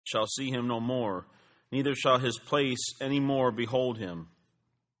shall see him no more, neither shall his place any more behold him.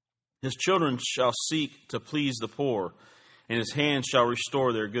 His children shall seek to please the poor, and his hands shall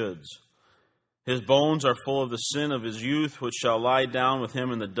restore their goods. His bones are full of the sin of his youth, which shall lie down with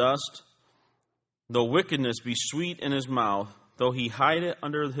him in the dust. Though wickedness be sweet in his mouth, though he hide it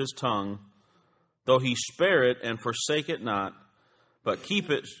under his tongue, though he spare it and forsake it not, but keep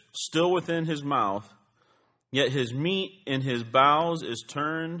it still within his mouth, yet his meat in his bowels is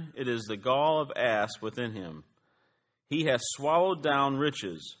turned, it is the gall of ass within him. He hath swallowed down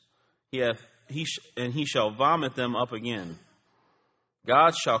riches, and he shall vomit them up again.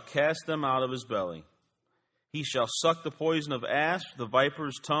 God shall cast them out of his belly. He shall suck the poison of asp, the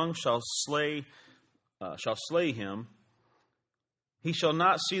viper's tongue shall slay him. He shall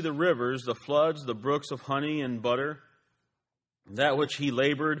not see the rivers, the floods, the brooks of honey and butter. That which he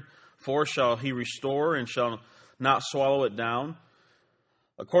labored for shall he restore, and shall not swallow it down.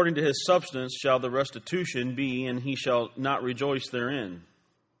 According to his substance shall the restitution be, and he shall not rejoice therein.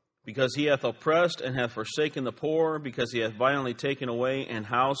 Because he hath oppressed and hath forsaken the poor, because he hath violently taken away an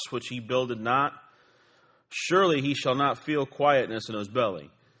house which he builded not, surely he shall not feel quietness in his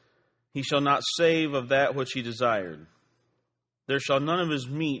belly. He shall not save of that which he desired. There shall none of his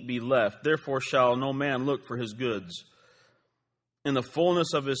meat be left, therefore shall no man look for his goods. In the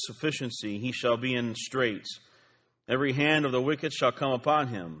fullness of his sufficiency he shall be in straits. Every hand of the wicked shall come upon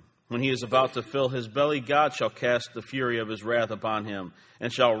him. When he is about to fill his belly, God shall cast the fury of his wrath upon him,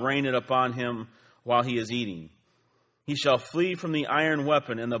 and shall rain it upon him while he is eating. He shall flee from the iron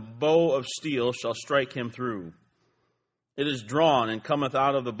weapon, and the bow of steel shall strike him through. It is drawn, and cometh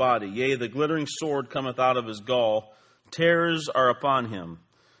out of the body. Yea, the glittering sword cometh out of his gall. Terrors are upon him.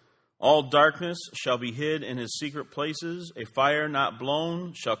 All darkness shall be hid in his secret places. A fire not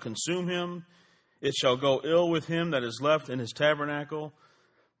blown shall consume him. It shall go ill with him that is left in his tabernacle.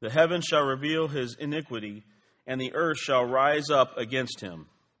 The heavens shall reveal his iniquity, and the earth shall rise up against him.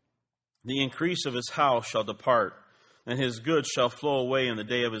 The increase of his house shall depart, and his goods shall flow away in the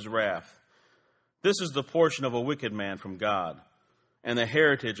day of his wrath. This is the portion of a wicked man from God, and the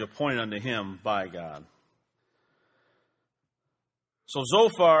heritage appointed unto him by God. So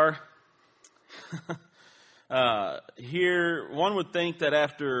Zophar, here one would think that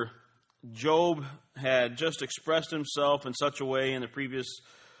after Job had just expressed himself in such a way in the previous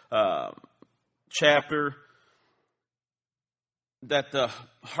chapter, that the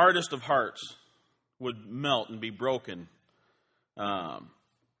hardest of hearts would melt and be broken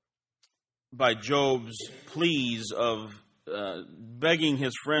by Job's pleas of begging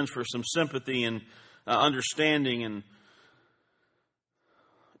his friends for some sympathy and understanding, and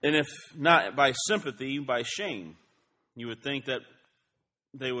if not by sympathy, by shame. You would think that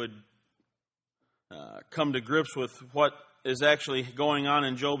they would come to grips with what is actually going on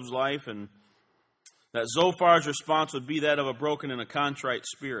in Job's life, and that Zophar's response would be that of a broken and a contrite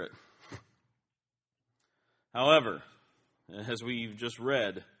spirit. However, as we've just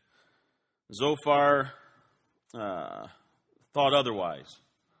read, Zophar thought otherwise.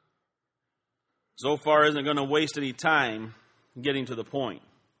 Zophar isn't going to waste any time getting to the point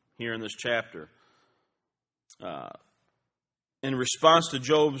here in this chapter. In response to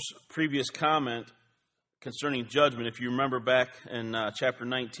Job's previous comment concerning judgment, if you remember back in chapter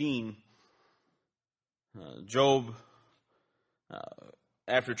 19, Job,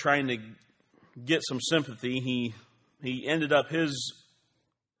 after trying to get some sympathy, he ended up his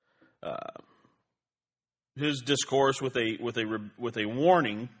discourse with a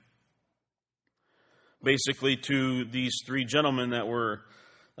warning, basically, to these three gentlemen that were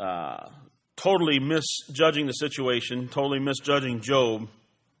totally misjudging the situation, totally misjudging Job.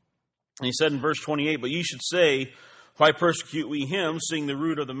 And he said in verse 28, "But ye should say, why persecute we him, seeing the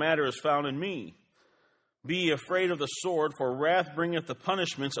root of the matter is found in me? Be ye afraid of the sword, for wrath bringeth the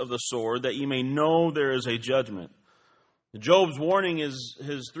punishments of the sword, that ye may know there is a judgment." Job's warning is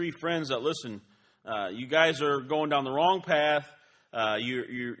his three friends that, listen, you guys are going down the wrong path,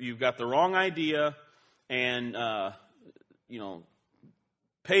 you've got the wrong idea, and,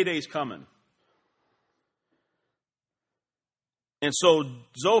 payday's coming. And so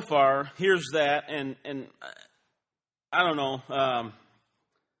Zophar hears that, and I don't know,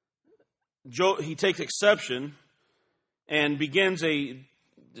 he takes exception and begins to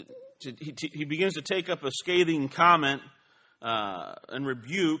take up a scathing comment and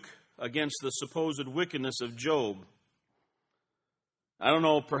rebuke against the supposed wickedness of Job. I don't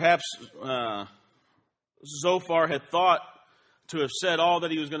know, perhaps Zophar had thought to have said all that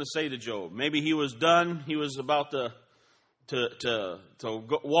he was going to say to Job. Maybe he was done. He was about to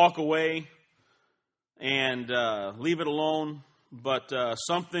walk away and leave it alone. but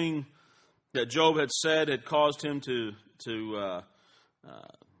something that Job had said had caused him to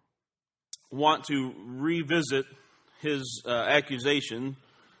want to revisit his accusation,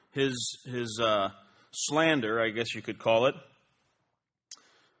 his slander, I guess you could call it,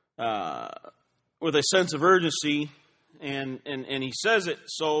 with a sense of urgency, and he says it.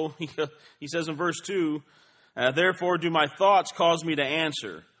 So he says in verse 2, therefore do my thoughts cause me to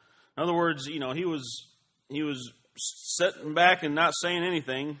answer. In other words, he was sitting back and not saying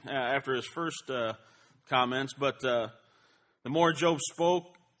anything after his first comments, but the more Job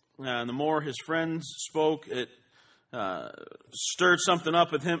spoke, and the more his friends spoke, it stirred something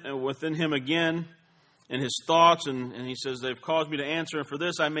up within him again, in his thoughts, and he says, they've caused me to answer, and for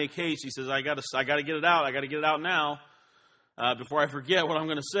this I make haste. He says, I got to get it out. I got to get it out now before I forget what I'm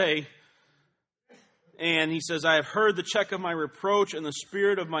going to say. And he says, I have heard the check of my reproach, and the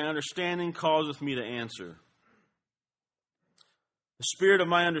spirit of my understanding causeth me to answer. The spirit of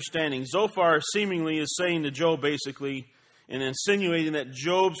my understanding. Zophar seemingly is saying to Job, basically, and insinuating that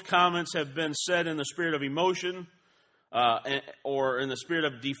Job's comments have been said in the spirit of emotion, or in the spirit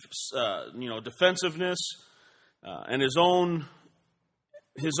of defensiveness, and his own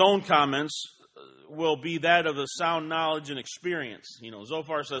comments will be that of a sound knowledge and experience.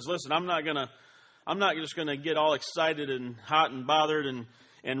 Zophar says, "Listen, I'm not just gonna get all excited and hot and bothered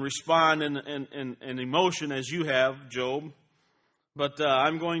and respond in emotion as you have, Job, but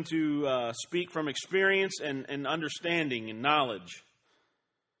I'm going to speak from experience and understanding and knowledge."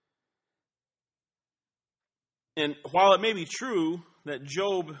 And while it may be true that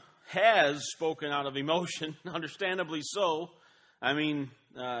Job has spoken out of emotion, understandably so, I mean,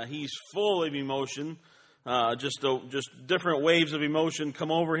 he's full of emotion. Just different waves of emotion come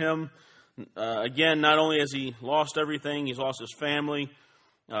over him. Again, not only has he lost everything, he's lost his family,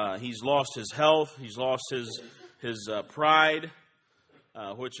 he's lost his health, he's lost his pride,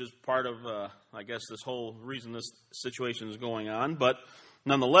 which is part of, I guess, this whole reason this situation is going on. But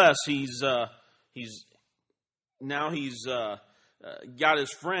nonetheless, he's got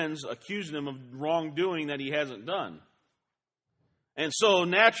his friends accusing him of wrongdoing that he hasn't done. And so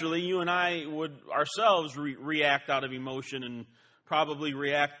naturally, you and I would ourselves react out of emotion and probably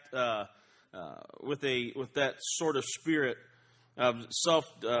react with that sort of spirit of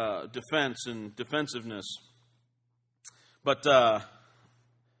self-defense and defensiveness. But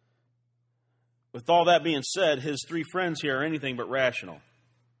with all that being said, his three friends here are anything but rational.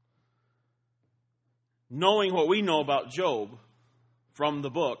 Knowing what we know about Job from the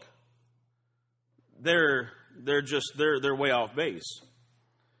book, they're way off base.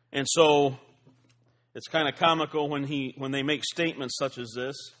 And so it's kind of comical when they make statements such as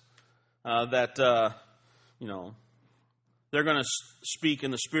this, that they're going to speak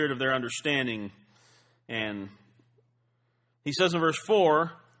in the spirit of their understanding. And he says in verse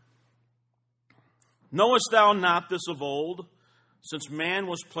 4, knowest thou not this of old, since man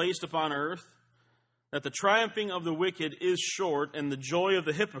was placed upon earth, that the triumphing of the wicked is short, and the joy of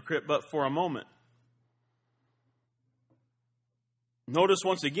the hypocrite but for a moment? Notice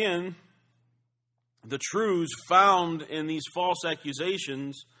once again the truths found in these false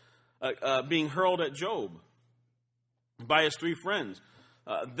accusations being hurled at Job by his three friends.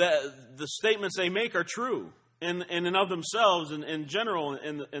 The statements they make are true in and of themselves, and in general,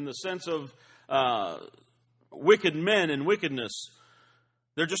 in the sense of wicked men and wickedness.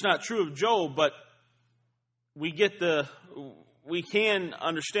 They're just not true of Job, but we can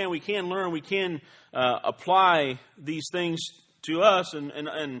understand, we can learn, we can apply these things to us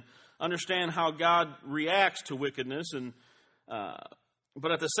and understand how God reacts to wickedness.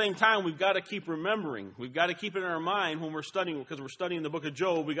 But at the same time, we've got to keep remembering. We've got to keep it in our mind when we're studying, because we're studying the book of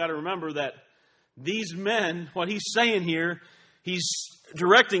Job. We've got to remember that these men, what he's saying here, he's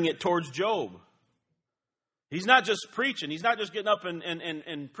directing it towards Job. He's not just preaching. He's not just getting up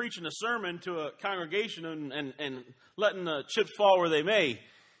and preaching a sermon to a congregation and letting the chips fall where they may.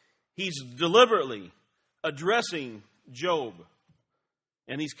 He's deliberately addressing Job.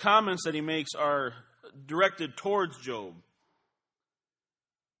 And these comments that he makes are directed towards Job.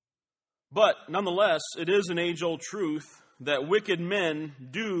 But nonetheless, it is an age-old truth that wicked men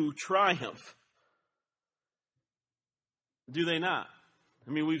do triumph. Do they not?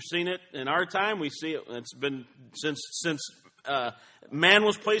 I mean, we've seen it in our time. We see it. It's been since man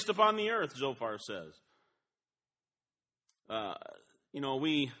was placed upon the earth, Zophar says.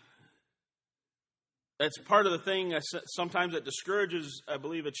 That's part of the thing sometimes that discourages, I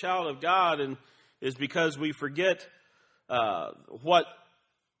believe, a child of God, and is because we forget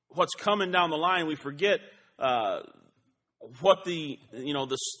what's coming down the line. We forget what the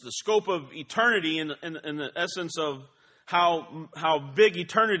scope of eternity and the essence of how big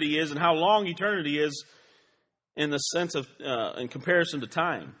eternity is and how long eternity is in the sense of, in comparison to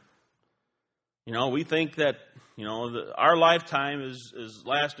time. We think that, our lifetime is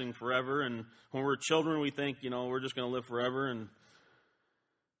lasting forever. And when we're children, we think, we're just going to live forever. And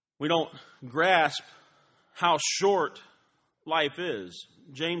we don't grasp how short life is.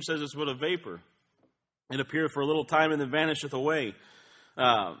 James says it's but a vapor. It appeareth for a little time and then vanisheth away.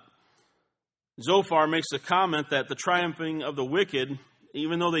 Zophar makes a comment that the triumphing of the wicked,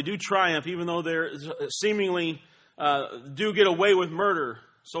 even though they do triumph, even though they're seemingly do get away with murder,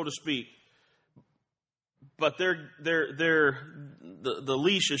 so to speak, but the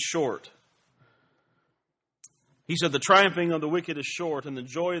leash is short. He said the triumphing of the wicked is short, and the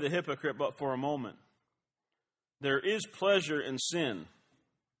joy of the hypocrite but for a moment. There is pleasure in sin.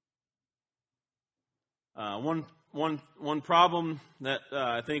 One problem that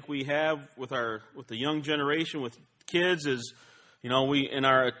I think we have with the young generation, with kids, is we, in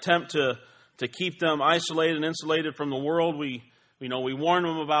our attempt to keep them isolated and insulated from the world, we warn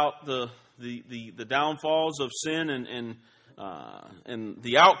them about the downfalls of sin and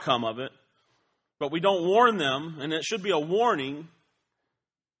the outcome of it, but we don't warn them, and it should be a warning,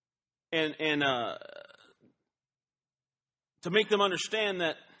 and to make them understand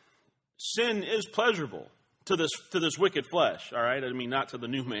that sin is pleasurable to this wicked flesh. All right, I mean, not to the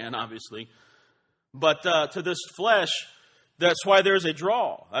new man, obviously, but to this flesh. That's why there's a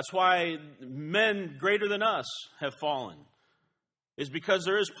draw. That's why men greater than us have fallen. Is because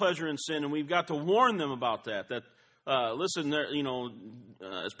there is pleasure in sin, and we've got to warn them about that. That listen,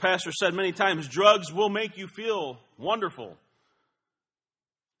 as Pastor said many times, drugs will make you feel wonderful.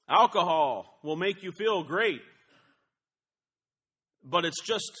 Alcohol will make you feel great, but it's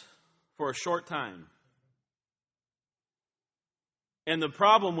just for a short time. And the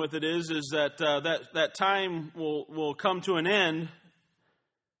problem with it is that that time will come to an end,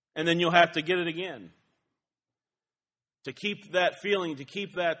 and then you'll have to get it again. To keep that feeling, to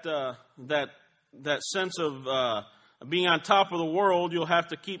keep that sense of being on top of the world, you'll have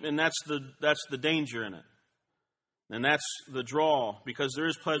to keep, and that's the danger in it, and that's the draw, because there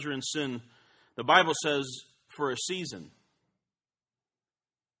is pleasure in sin. The Bible says for a season.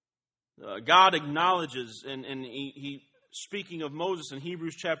 God acknowledges, and he speaking of Moses in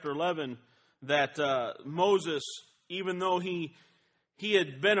Hebrews chapter 11, that Moses, even though he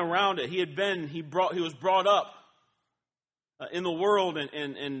had been around it, he was brought up in the world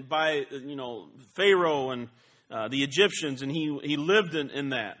and by Pharaoh and the Egyptians, and he lived in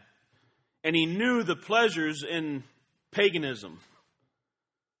that, and he knew the pleasures in paganism,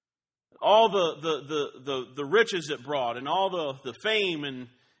 all the riches it brought, and all the fame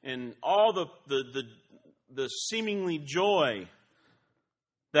and all the seemingly joy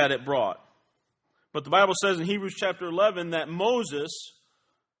that it brought. But the Bible says in Hebrews chapter 11 that Moses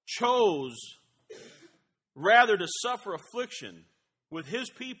chose rather to suffer affliction with his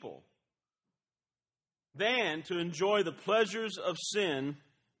people than to enjoy the pleasures of sin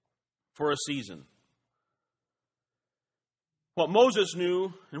for a season. What Moses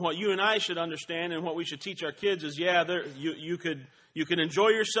knew, and what you and I should understand, and what we should teach our kids is, you can enjoy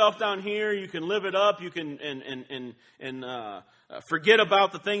yourself down here. You can live it up. You can forget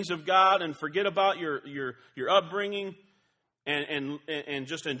about the things of God and forget about your upbringing, and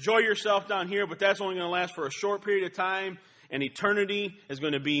just enjoy yourself down here. But that's only going to last for a short period of time, and eternity is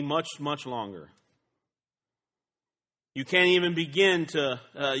going to be much, much longer. You can't even begin to.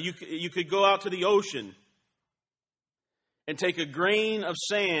 You could go out to the ocean and take a grain of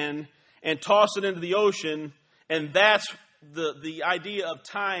sand and toss it into the ocean, and that's the idea of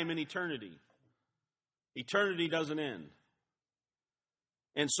time and eternity. Eternity doesn't end.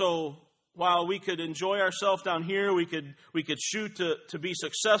 And so, while we could enjoy ourselves down here, we could shoot to be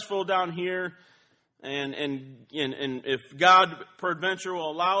successful down here, and if God peradventure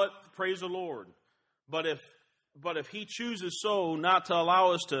will allow it, praise the Lord. But if He chooses so not to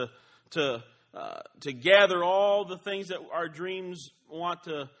allow us to gather all the things that our dreams want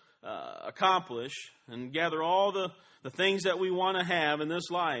to accomplish, and gather all the things that we want to have in this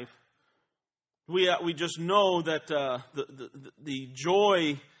life, we just know that the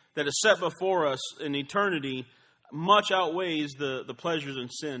joy that is set before us in eternity much outweighs the pleasures in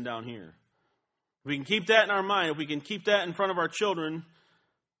sin down here. If we can keep that in our mind, if we can keep that in front of our children,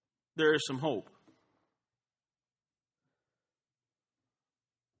 there is some hope.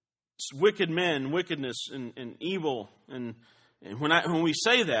 Wicked men, wickedness, and evil, and when we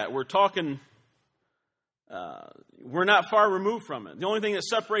say that, we're talking. We're not far removed from it. The only thing that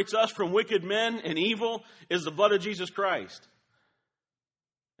separates us from wicked men and evil is the blood of Jesus Christ.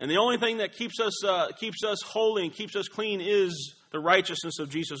 And the only thing that keeps us holy and keeps us clean is the righteousness of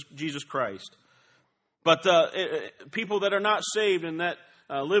Jesus Christ. But people that are not saved and that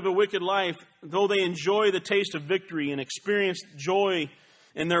live a wicked life, though they enjoy the taste of victory and experience joy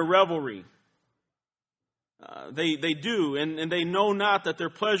in their revelry, they do, and they know not that their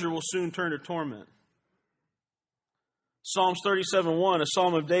pleasure will soon turn to torment. Psalms 37:1, a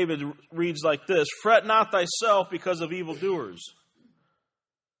psalm of David, reads like this: "Fret not thyself because of evildoers,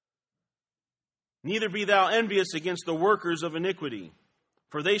 neither be thou envious against the workers of iniquity,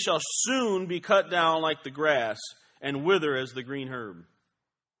 for they shall soon be cut down like the grass and wither as the green herb."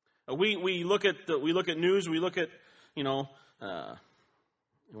 We look at news. We look at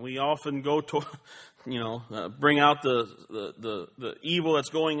we often go to bring out the evil that's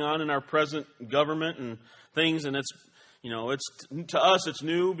going on in our present government and things, and it's to us it's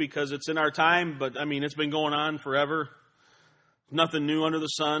new because it's in our time, but I mean it's been going on forever. Nothing new under the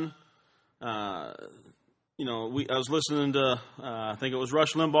sun. I was listening to, I think it was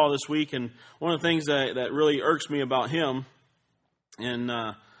Rush Limbaugh this week, and one of the things that really irks me about him, and,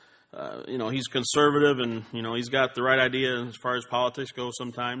 he's conservative, and, he's got the right idea as far as politics goes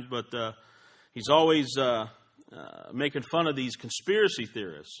sometimes, but he's always making fun of these conspiracy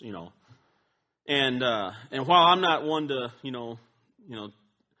theorists, and while I'm not one to,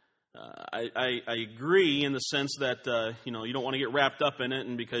 I agree in the sense that you don't want to get wrapped up in it,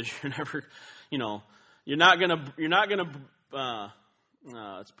 and because you're never, you're not gonna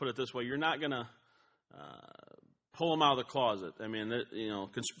let's put it this way, you're not gonna pull them out of the closet. I mean,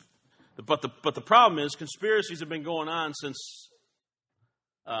 but the problem is conspiracies have been going on since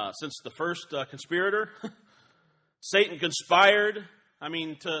the first conspirator. Satan conspired. I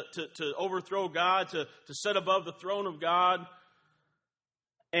mean, to overthrow God, to set above the throne of God.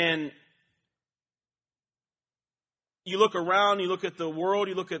 And you look around, you look at the world,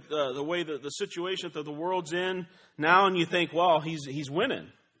 you look at the way the situation that the world's in now, and you think, well, he's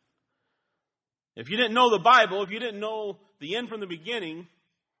winning. If you didn't know the Bible, if you didn't know the end from the beginning,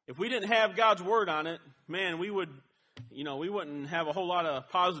 if we didn't have God's Word on it, man, we wouldn't have a whole lot of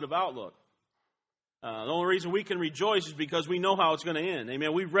positive outlook. The only reason we can rejoice is because we know how it's going to end.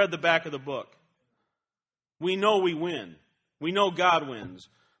 Amen. We've read the back of the book. We know we win. We know God wins.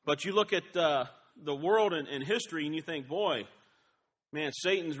 But you look at the world and history, and you think, boy, man,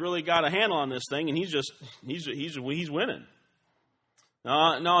 Satan's really got a handle on this thing, and he's winning.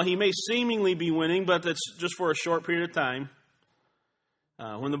 No, he may seemingly be winning, but that's just for a short period of time.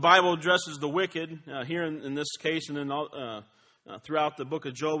 When the Bible addresses the wicked, here in this case, and then throughout the book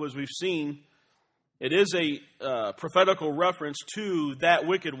of Job, as we've seen, it is a prophetical reference to that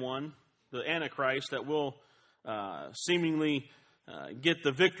wicked one, the Antichrist, that will seemingly get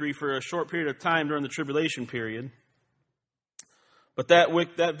the victory for a short period of time during the tribulation period. But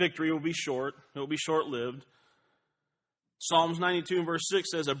that victory will be short. It will be short-lived. Psalms 92 and verse 6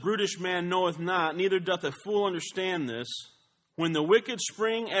 says, "A brutish man knoweth not, neither doth a fool understand this. When the wicked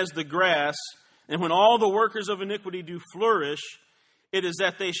spring as the grass, and when all the workers of iniquity do flourish, it is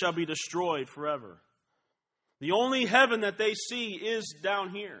that they shall be destroyed forever." The only heaven that they see is down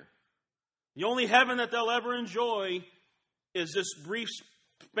here. The only heaven that they'll ever enjoy is this brief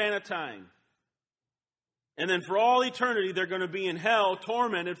span of time. And then for all eternity, they're going to be in hell,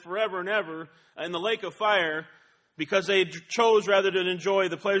 tormented forever and ever in the lake of fire, because they chose rather to enjoy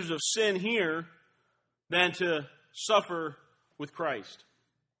the pleasures of sin here than to suffer with Christ.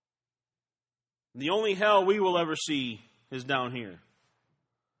 The only hell we will ever see is down here.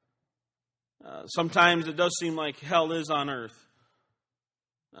 Sometimes it does seem like hell is on earth,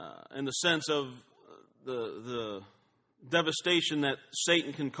 in the sense of the devastation that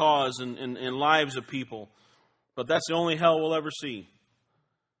Satan can cause in lives of people. But that's the only hell we'll ever see.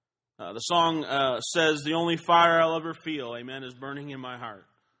 The song says, "The only fire I'll ever feel, amen, is burning in my heart."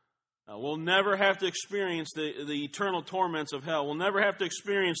 We'll never have to experience the eternal torments of hell. We'll never have to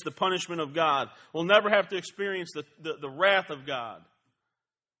experience the punishment of God. We'll never have to experience the wrath of God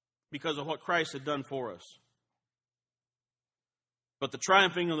because of what Christ had done for us. But the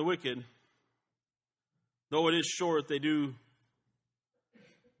triumphing of the wicked, though it is short, they do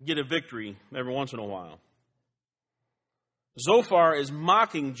get a victory every once in a while. Zophar is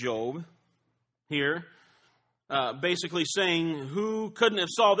mocking Job here, basically saying, who couldn't have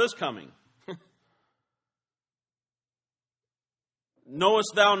saw this coming?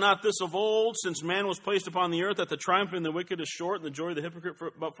 "Knowest thou not this of old, since man was placed upon the earth, that the triumph of the wicked is short, and the joy of the hypocrite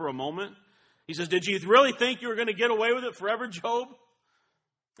but for a moment?" He says, did you really think you were going to get away with it forever, Job?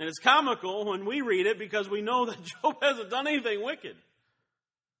 And it's comical when we read it because we know that Job hasn't done anything wicked.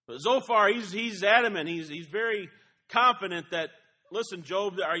 But Zophar, he's adamant. He's very confident that listen,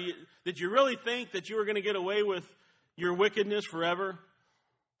 Job, did you really think that you were going to get away with your wickedness forever?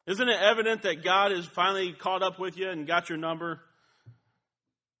 Isn't it evident that God has finally caught up with you and got your number?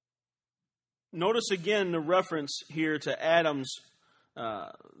 Notice again the reference here to Adam's,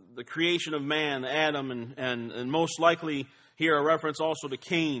 the creation of man, Adam, and most likely here a reference also to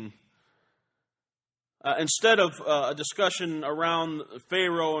Cain. Instead of a discussion around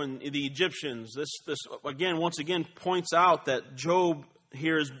Pharaoh and the Egyptians, this again, once again, points out that Job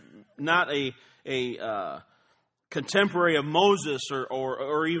here is not a contemporary of Moses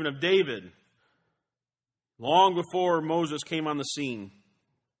or even of David. Long before Moses came on the scene,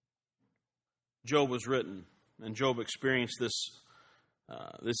 Job was written, and Job experienced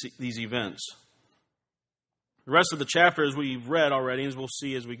these events. The rest of the chapter, as we've read already, as we'll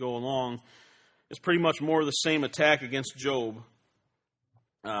see as we go along, is pretty much more of the same attack against Job.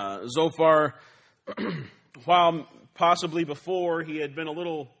 Zophar, while possibly before he had been a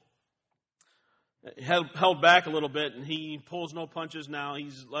little held back a little bit, and he pulls no punches now.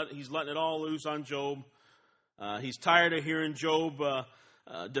 He's letting it all loose on Job. He's tired of hearing Job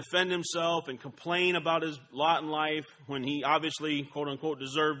defend himself and complain about his lot in life when he obviously, quote unquote,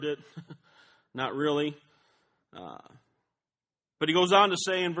 deserved it. Not really. But he goes on to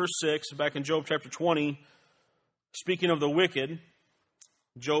say in verse 6, back in Job chapter 20, speaking of the wicked,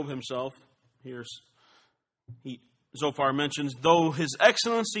 Job himself, Zophar mentions, though his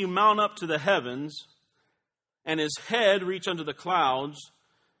excellency mount up to the heavens, and his head reach unto the clouds,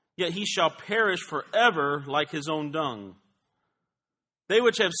 yet he shall perish forever like his own dung. They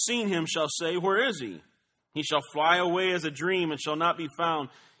which have seen him shall say, where is he? He shall fly away as a dream, and shall not be found.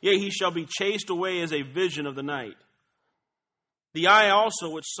 Yea, he shall be chased away as a vision of the night. The eye also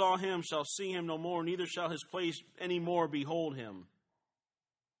which saw him shall see him no more, neither shall his place any more behold him.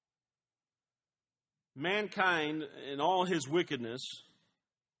 Mankind, in all his wickedness,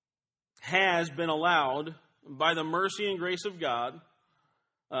 has been allowed, by the mercy and grace of God,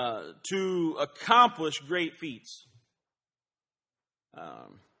 to accomplish great feats.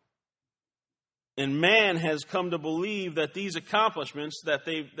 And man has come to believe that these accomplishments that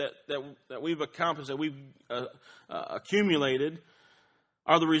we've accomplished, that we've accumulated,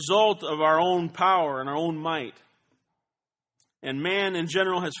 are the result of our own power and our own might. And man in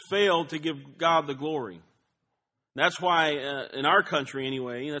general has failed to give God the glory. That's why, in our country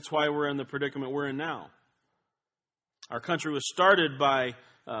anyway, that's why we're in the predicament we're in now. Our country was started by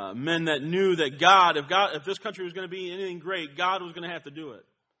men that knew that if this country was going to be anything great, God was going to have to do it.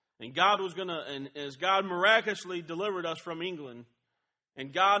 And as God miraculously delivered us from England,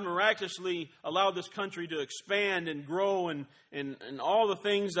 and God miraculously allowed this country to expand and grow, and all the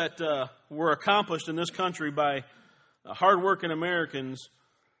things that were accomplished in this country by hardworking Americans,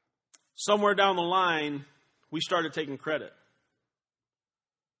 somewhere down the line, we started taking credit.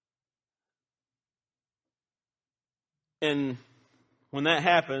 And when that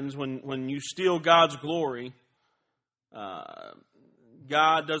happens, when you steal God's glory,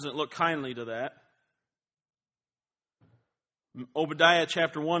 God doesn't look kindly to that. Obadiah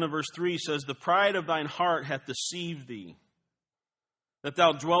chapter 1 and verse 3 says, the pride of thine heart hath deceived thee, that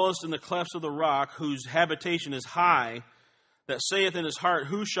thou dwellest in the clefts of the rock, whose habitation is high, that saith in his heart,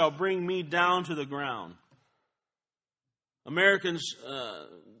 who shall bring me down to the ground?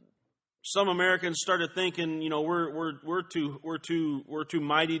 Some Americans started thinking, we're too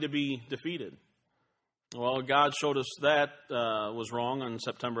mighty to be defeated. Well, God showed us that was wrong on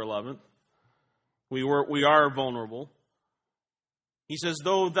September 11th. We are vulnerable. He says,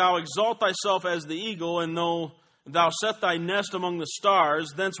 though thou exalt thyself as the eagle, and though thou set thy nest among the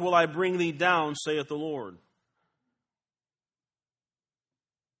stars, thence will I bring thee down, saith the Lord.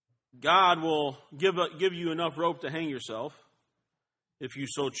 God will give you enough rope to hang yourself, if you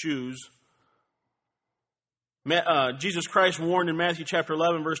so choose. Jesus Christ warned in Matthew chapter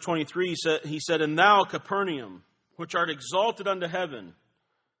 11, verse 23, he said, and thou, Capernaum, which art exalted unto heaven.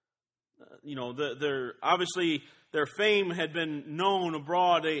 Obviously their fame had been known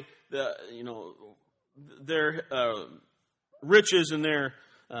abroad. Their riches and their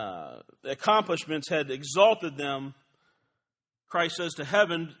accomplishments had exalted them. Christ says to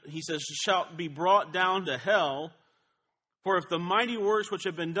heaven, he says, shalt be brought down to hell. For if the mighty works which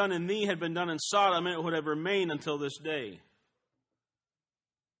have been done in thee had been done in Sodom, it would have remained until this day.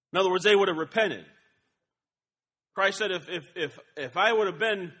 In other words, they would have repented. Christ said, if I would have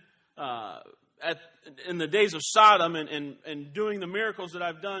been in the days of Sodom and doing the miracles that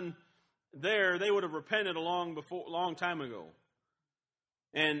I've done there, they would have repented a long time ago.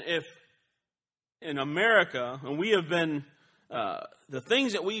 And if in America, and we have been, the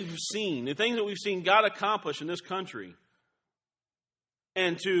things that we've seen God accomplish in this country,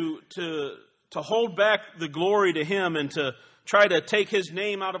 and to hold back the glory to Him, and to try to take His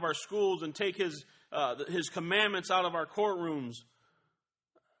name out of our schools and take His commandments out of our courtrooms.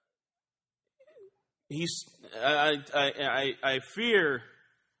 I fear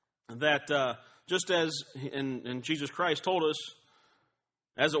that just as and Jesus Christ told us,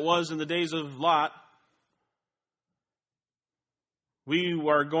 as it was in the days of Lot, we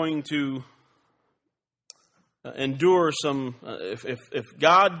are going to endure some. If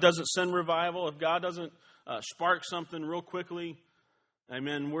God doesn't send revival, if God doesn't spark something real quickly,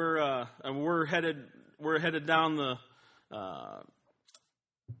 amen. We're headed down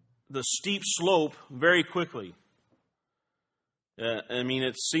the steep slope very quickly. I mean,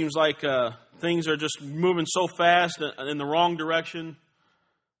 it seems like things are just moving so fast in the wrong direction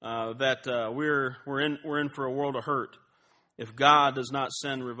that we're in for a world of hurt if God does not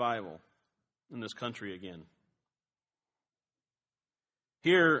send revival in this country again.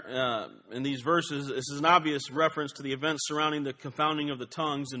 Here in these verses, this is an obvious reference to the events surrounding the confounding of the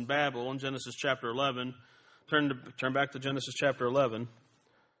tongues in Babel in Genesis chapter 11. Turn back to Genesis chapter 11.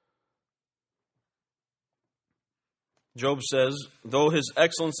 Job says, though his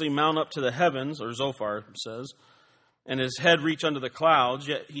excellency mount up to the heavens, or Zophar says, and his head reach unto the clouds,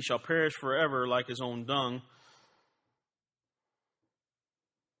 yet he shall perish forever like his own dung.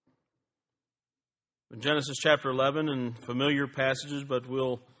 In Genesis chapter 11, and familiar passages, but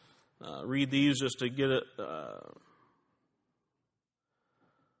we'll read these just to get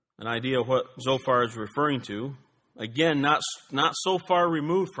an idea of what Zophar is referring to. Again, not so far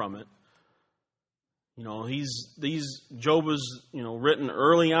removed from it. You know, Job was, written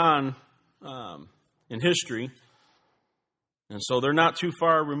early on in history, and so they're not too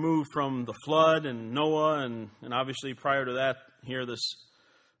far removed from the flood and Noah, and obviously prior to that, here the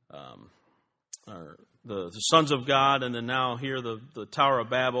sons of God, and then now here the Tower of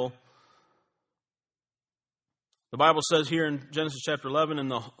Babel. The Bible says here in Genesis chapter 11, and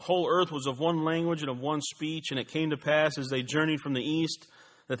the whole earth was of one language and of one speech, and it came to pass as they journeyed from the east,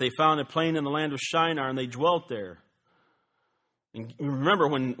 that they found a plain in the land of Shinar, and they dwelt there. And remember,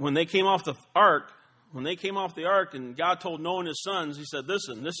 when they came off the ark, and God told Noah and his sons, He said,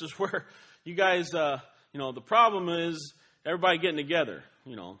 listen, this is where you guys, the problem is everybody getting together.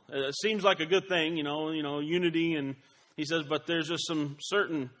 It seems like a good thing, unity, and He says, but there's just some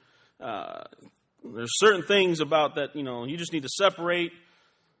certain things about that, you just need to separate.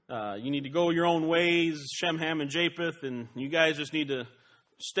 You need to go your own ways, Shem, Ham, and Japheth, and you guys just need to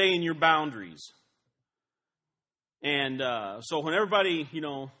stay in your boundaries. And so when everybody,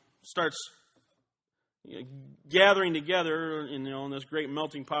 starts gathering together, in this great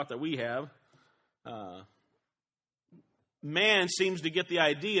melting pot that we have, man seems to get the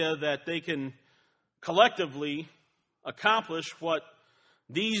idea that they can collectively accomplish what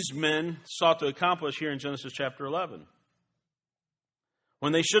these men sought to accomplish here in Genesis chapter 11.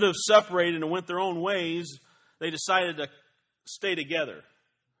 When they should have separated and went their own ways, they decided to stay together.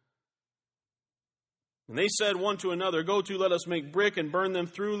 And they said one to another, go to, let us make brick and burn them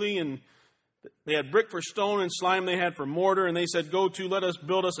thoroughly. And they had brick for stone and slime they had for mortar. And they said, go to, let us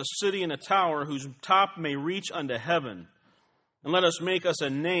build us a city and a tower whose top may reach unto heaven. And let us make us a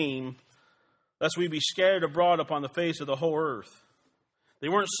name, lest we be scattered abroad upon the face of the whole earth. They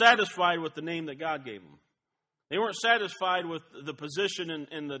weren't satisfied with the name that God gave them. They weren't satisfied with the position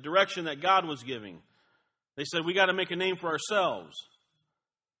and the direction that God was giving. They said, we got to make a name for ourselves.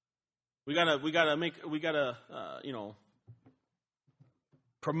 We gotta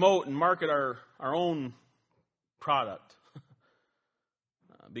promote and market our own product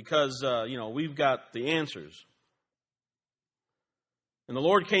because we've got the answers. And the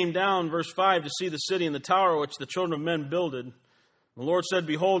Lord came down, verse 5, to see the city and the tower which the children of men builded. The Lord said,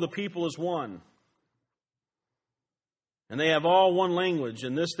 behold, the people is one, and they have all one language,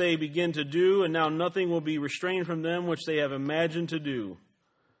 and this they begin to do, and now nothing will be restrained from them which they have imagined to do.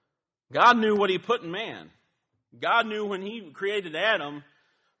 God knew what He put in man. God knew when He created Adam,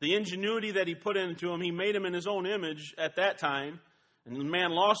 the ingenuity that He put into him. He made him in His own image at that time, and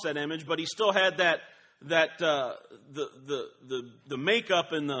man lost that image, but He still had the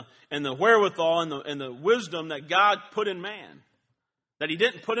makeup and the wherewithal and the wisdom that God put in man, that He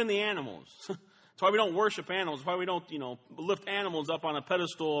didn't put in the animals. That's why we don't worship animals. That's why we don't lift animals up on a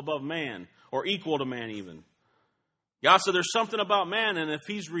pedestal above man or equal to man even. God said there's something about man, and if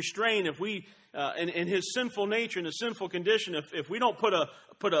he's restrained, if we, in his sinful nature, in his sinful condition, if we don't put a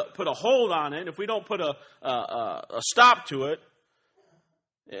hold on it, if we don't put a stop to it,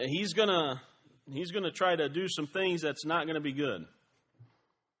 he's gonna try to do some things that's not gonna be good.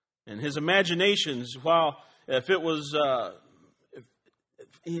 And his imaginations, while if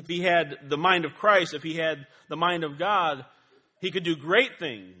if he had the mind of Christ, if he had the mind of God, he could do great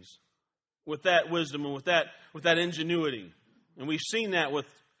things with that wisdom and with that ingenuity. And we've seen that with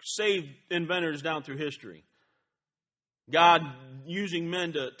saved inventors down through history. God using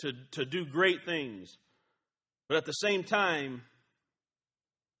men to do great things. But at the same time,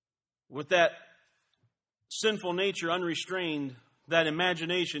 with that sinful nature unrestrained, that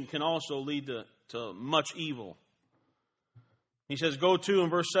imagination can also lead to much evil. He says, go to, in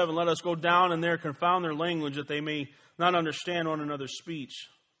verse 7, let us go down and there confound their language, that they may not understand one another's speech.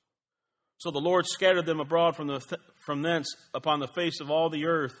 So the Lord scattered them abroad from thence upon the face of all the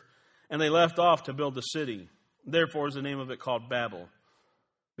earth, and they left off to build the city. Therefore is the name of it called Babel,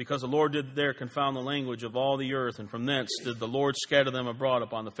 because the Lord did there confound the language of all the earth, and from thence did the Lord scatter them abroad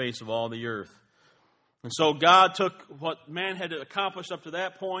upon the face of all the earth. And so God took what man had accomplished up to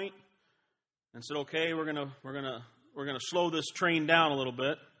that point and said, okay, we're gonna slow this train down a little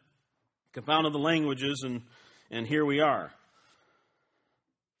bit, confounded the languages, and here we are.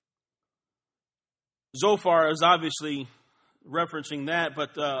 Zophar is obviously referencing that,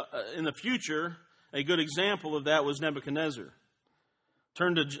 but in the future, a good example of that was Nebuchadnezzar.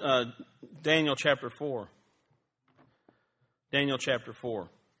 Turn to Daniel chapter 4. Daniel chapter 4.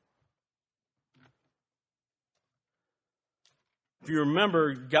 If you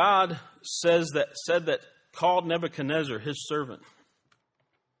remember, God said that called Nebuchadnezzar his servant.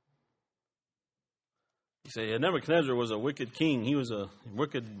 You say, Nebuchadnezzar was a wicked king. He was a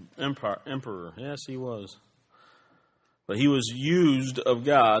wicked emperor. Yes, he was. But he was used of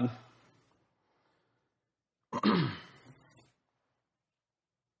God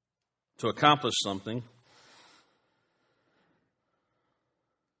to accomplish something.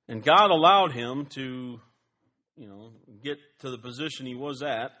 And God allowed him to, get to the position he was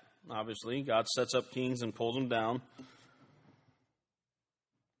at. Obviously, God sets up kings and pulls them down.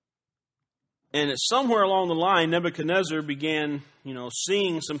 And it's somewhere along the line, Nebuchadnezzar began,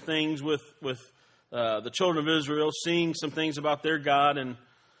 seeing some things with the children of Israel, seeing some things about their God, and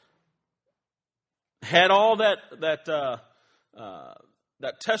had all that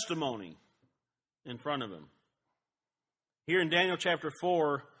testimony in front of him. Here in Daniel chapter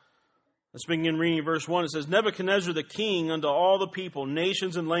 4, let's begin reading verse 1. It says, Nebuchadnezzar the king unto all the people,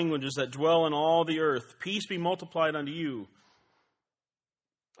 nations and languages that dwell in all the earth, peace be multiplied unto you.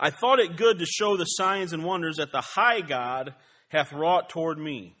 I thought it good to show the signs and wonders that the high God hath wrought toward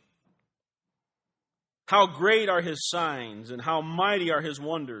me. How great are his signs, and how mighty are his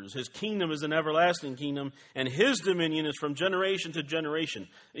wonders. His kingdom is an everlasting kingdom, and his dominion is from generation to generation.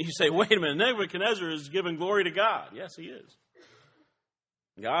 And you say, wait a minute, Nebuchadnezzar is giving glory to God. Yes, he is.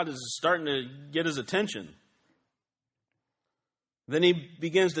 God is starting to get his attention. Then he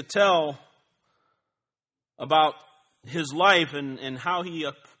begins to tell about his life and how he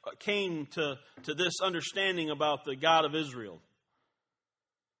came to this understanding about the God of Israel.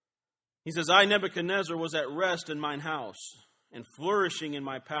 He says, I, Nebuchadnezzar, was at rest in mine house and flourishing in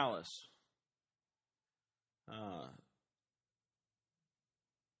my palace.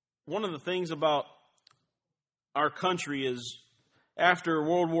 One of the things about our country is after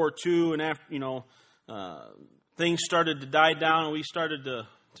World War II and after, things started to die down and we started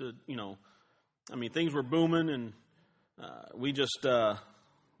to things were booming and we just,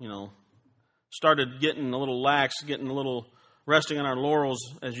 started getting a little lax, resting on our laurels,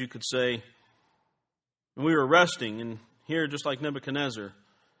 as you could say. And we were resting, and here, just like Nebuchadnezzar. And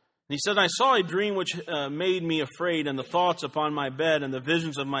he said, I saw a dream which made me afraid, and the thoughts upon my bed and the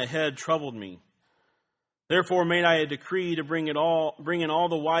visions of my head troubled me. Therefore made I a decree to bring in all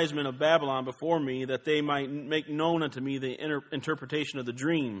the wise men of Babylon before me, that they might make known unto me the interpretation of the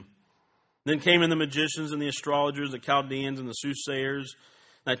dream. Then came in the magicians and the astrologers, the Chaldeans and the soothsayers.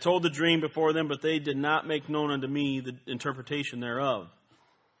 And I told the dream before them, but they did not make known unto me the interpretation thereof.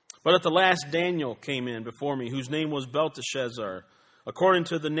 But at the last Daniel came in before me, whose name was Belteshazzar, according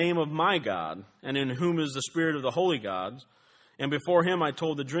to the name of my God, and in whom is the spirit of the holy gods. And before him I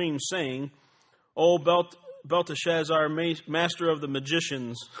told the dream, saying, O Belteshazzar, master of the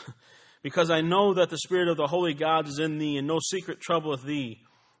magicians, because I know that the spirit of the holy gods is in thee, and no secret troubleth thee.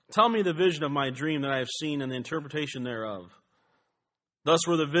 Tell me the vision of my dream that I have seen, and the interpretation thereof. Thus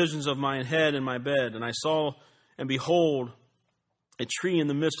were the visions of mine head and my bed, and I saw, and behold, a tree in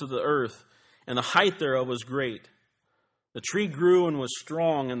the midst of the earth, and the height thereof was great. The tree grew and was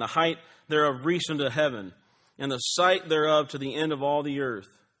strong, and the height thereof reached unto heaven, and the sight thereof to the end of all the earth.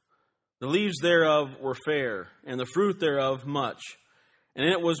 The leaves thereof were fair, and the fruit thereof much, and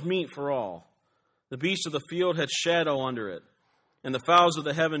it was meat for all. The beasts of the field had shadow under it, and the fowls of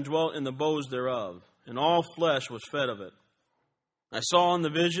the heaven dwelt in the boughs thereof, and all flesh was fed of it. I saw in the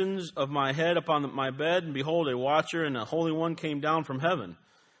visions of my head upon my bed, and behold, a watcher and a holy one came down from heaven.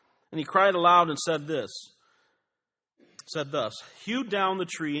 And he cried aloud and said thus, hew down the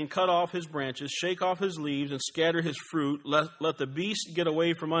tree and cut off his branches, shake off his leaves and scatter his fruit. Let the beast get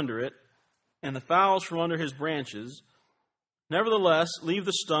away from under it, and the fowls from under his branches. Nevertheless, leave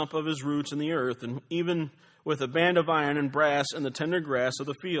the stump of his roots in the earth, and even with a band of iron and brass and the tender grass of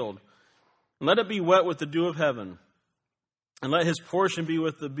the field. And let it be wet with the dew of heaven. And let his portion be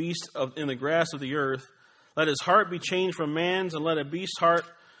with the beast in the grass of the earth. Let his heart be changed from man's, and let a beast's heart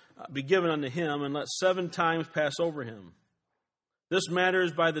be given unto him, and let 7 times pass over him. This matter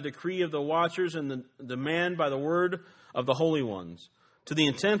is by the decree of the watchers, and the demand by the word of the holy ones, to the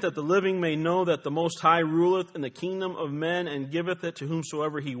intent that the living may know that the Most High ruleth in the kingdom of men, and giveth it to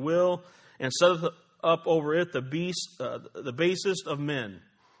whomsoever he will, and setteth up over it the basest of men.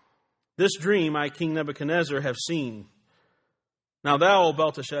 This dream I, King Nebuchadnezzar, have seen. Now thou, O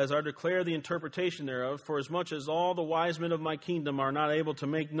Belteshazzar, declare the interpretation thereof, for as much as all the wise men of my kingdom are not able to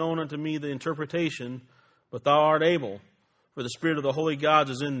make known unto me the interpretation, but thou art able, for the spirit of the holy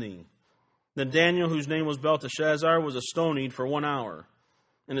gods is in thee. Then Daniel, whose name was Belteshazzar, was astonied for 1 hour,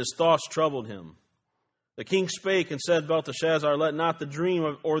 and his thoughts troubled him. The king spake and said, Belteshazzar, let not the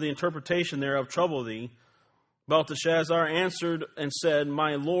dream or the interpretation thereof trouble thee. Belteshazzar answered and said,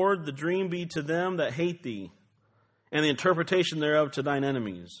 My lord, the dream be to them that hate thee, and the interpretation thereof to thine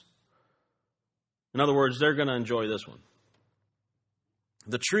enemies. In other words, they're going to enjoy this one.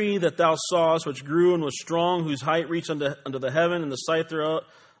 The tree that thou sawest, which grew and was strong, whose height reached unto the heaven, and the sight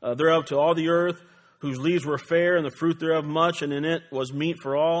thereof to all the earth, whose leaves were fair, and the fruit thereof much, and in it was meat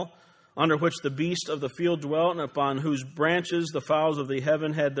for all, under which the beasts of the field dwelt, and upon whose branches the fowls of the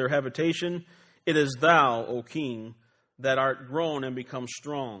heaven had their habitation. It is thou, O king, that art grown and become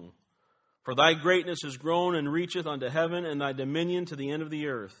strong. For thy greatness is grown and reacheth unto heaven, and thy dominion to the end of the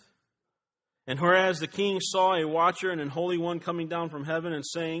earth. And whereas the king saw a watcher and an holy one coming down from heaven, and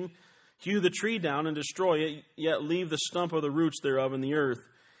saying, Hew the tree down and destroy it, yet leave the stump of the roots thereof in the earth,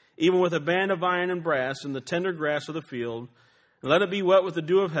 even with a band of iron and brass and the tender grass of the field, and let it be wet with the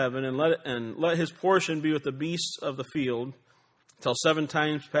dew of heaven, and let his portion be with the beasts of the field, till 7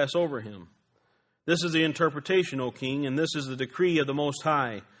 times pass over him. This is the interpretation, O king, and this is the decree of the Most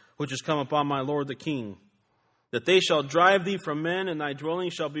High, which is come upon my lord the king, that they shall drive thee from men, and thy dwelling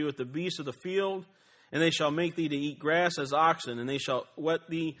shall be with the beasts of the field, and they shall make thee to eat grass as oxen, and they shall wet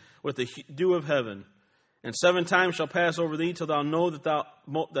thee with the dew of heaven. And 7 times shall pass over thee, till thou know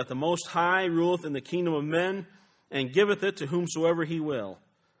that the Most High ruleth in the kingdom of men, and giveth it to whomsoever he will.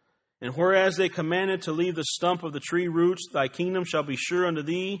 And whereas they commanded to leave the stump of the tree roots, thy kingdom shall be sure unto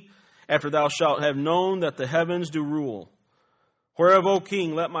thee, after thou shalt have known that the heavens do rule. Whereof, O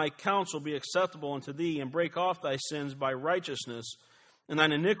king, let my counsel be acceptable unto thee, and break off thy sins by righteousness, and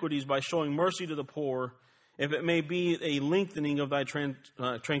thine iniquities by showing mercy to the poor, if it may be a lengthening of thy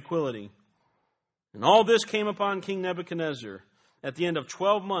tranquility. And all this came upon King Nebuchadnezzar. At the end of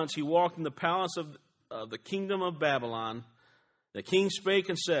 12 months he walked in the palace of the kingdom of Babylon. The king spake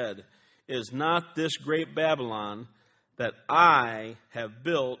and said, Is not this great Babylon that I have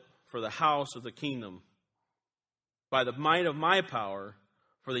built for the house of the kingdom, by the might of my power,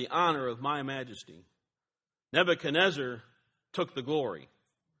 for the honor of my majesty? Nebuchadnezzar took the glory.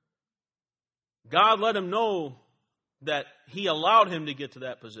 God let him know that he allowed him to get to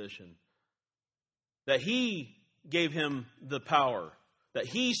that position, that he gave him the power, that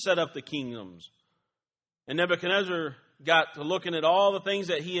he set up the kingdoms. And Nebuchadnezzar got to looking at all the things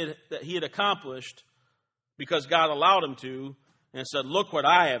that he had accomplished because God allowed him to, and said, Look what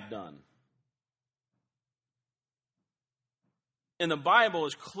I have done. And the Bible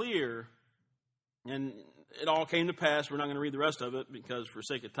is clear, and it all came to pass. We're not going to read the rest of it because for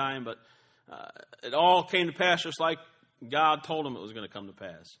sake of time, but it all came to pass just like God told him it was going to come to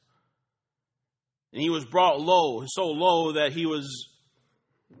pass. And he was brought low, so low that he was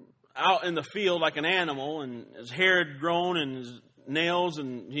out in the field like an animal, and his hair had grown and his nails,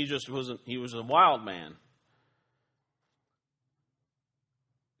 and he was a wild man.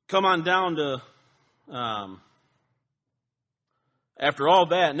 Come on down to, after all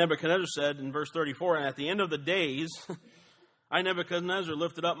that, Nebuchadnezzar said in verse 34, And at the end of the days, I, Nebuchadnezzar,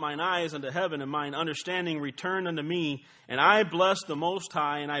 lifted up mine eyes unto heaven, and mine understanding returned unto me, and I blessed the Most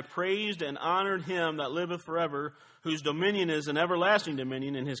High, and I praised and honored him that liveth forever, whose dominion is an everlasting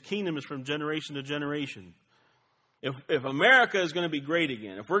dominion, and his kingdom is from generation to generation. If America is going to be great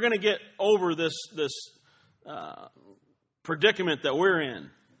again, if we're going to get over this predicament that we're in,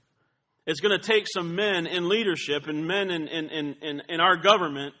 it's going to take some men in leadership and men in our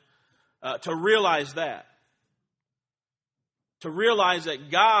government to realize that. to realize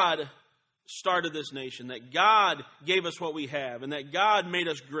that God started this nation, that God gave us what we have, and that God made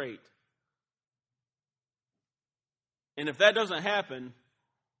us great. And if that doesn't happen,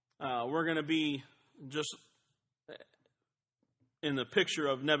 we're going to be just in the picture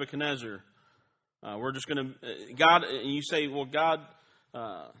of Nebuchadnezzar. We're just going to, God, and you say, well, God,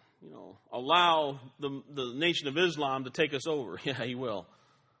 allow the Nation of Islam to take us over. Yeah, He will.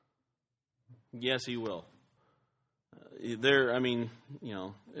 Yes, He will. The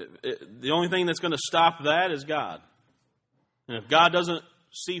only thing that's going to stop that is God. And if God doesn't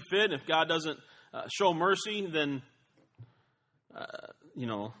see fit, if God doesn't show mercy, then,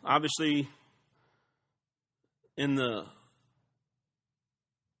 obviously in the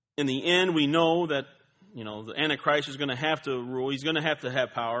end, we know that, the Antichrist is going to have to rule. He's going to have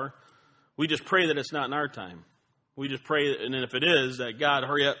power. We just pray that it's not in our time. We just pray, and then if it is, that God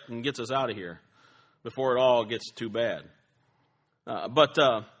hurry up and gets us out of here before it all gets too bad. But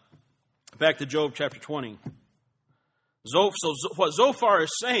back to Job chapter 20. So what Zophar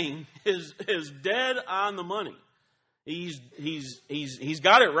is saying is dead on the money. He's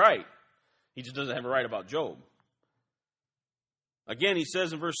got it right. He just doesn't have it right about Job. Again, he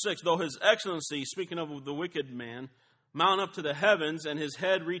says in verse 6, though his excellency, speaking of the wicked man, mount up to the heavens, and his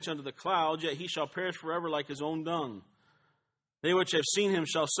head reach unto the clouds, yet he shall perish forever like his own dung. They which have seen him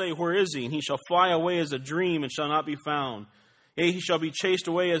shall say, where is he? And he shall fly away as a dream, and shall not be found. Yea, he shall be chased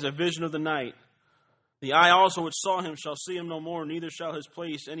away as a vision of the night. The eye also which saw him shall see him no more, neither shall his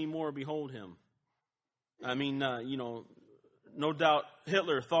place any more behold him. I mean, no doubt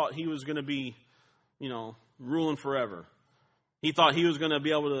Hitler thought he was going to be, ruling forever. He thought he was going to be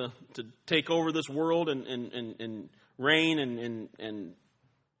able to take over this world and reign, and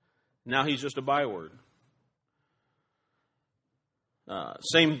now he's just a byword.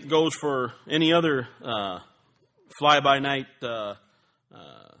 Same goes for any other fly-by-night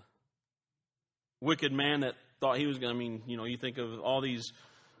wicked man that thought he was going to, you think of all these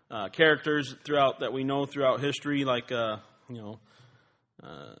characters that we know throughout history, like,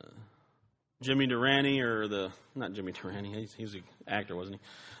 Jimmy Durante, not Jimmy Durante, he's an actor, wasn't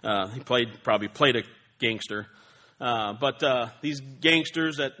he? He probably played a gangster. But these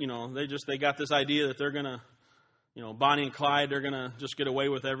gangsters that, they got this idea that they're going to, Bonnie and Clyde, they're going to just get away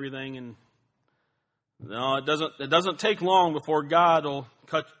with everything. And no, it doesn't take long before God will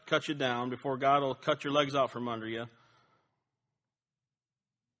cut you down, before God will cut your legs out from under you.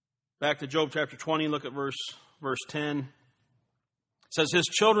 Back to Job chapter 20, look at verse 10. It says, his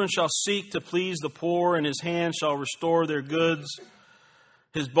children shall seek to please the poor, and his hand shall restore their goods.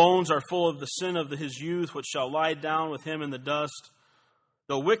 His bones are full of the sin of his youth, which shall lie down with him in the dust.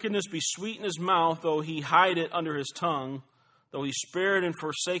 Though wickedness be sweet in his mouth, though he hide it under his tongue, though he spare it and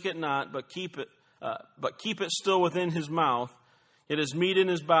forsake it not, but keep it still within his mouth, yet his meat in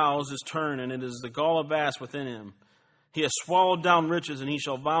his bowels is turned, and it is the gall of vast within him. He has swallowed down riches, and he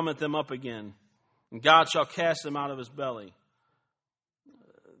shall vomit them up again, and God shall cast them out of his belly.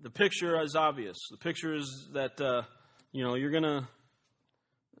 The picture is obvious. The picture is that you'll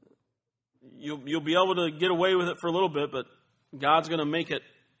be able to get away with it for a little bit, but God's going to make it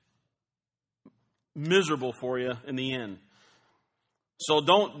miserable for you in the end. So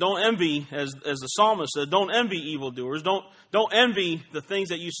don't envy, as the psalmist said, don't envy evildoers. Don't envy the things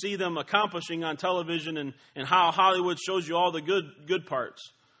that you see them accomplishing on television and how Hollywood shows you all the good parts.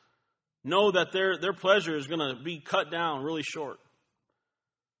 Know that their pleasure is going to be cut down really short.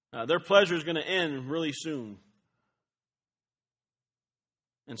 Their pleasure is going to end really soon.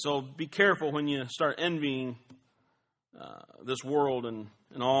 And so be careful when you start envying this world and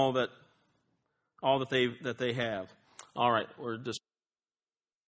all that they have. All right, we're just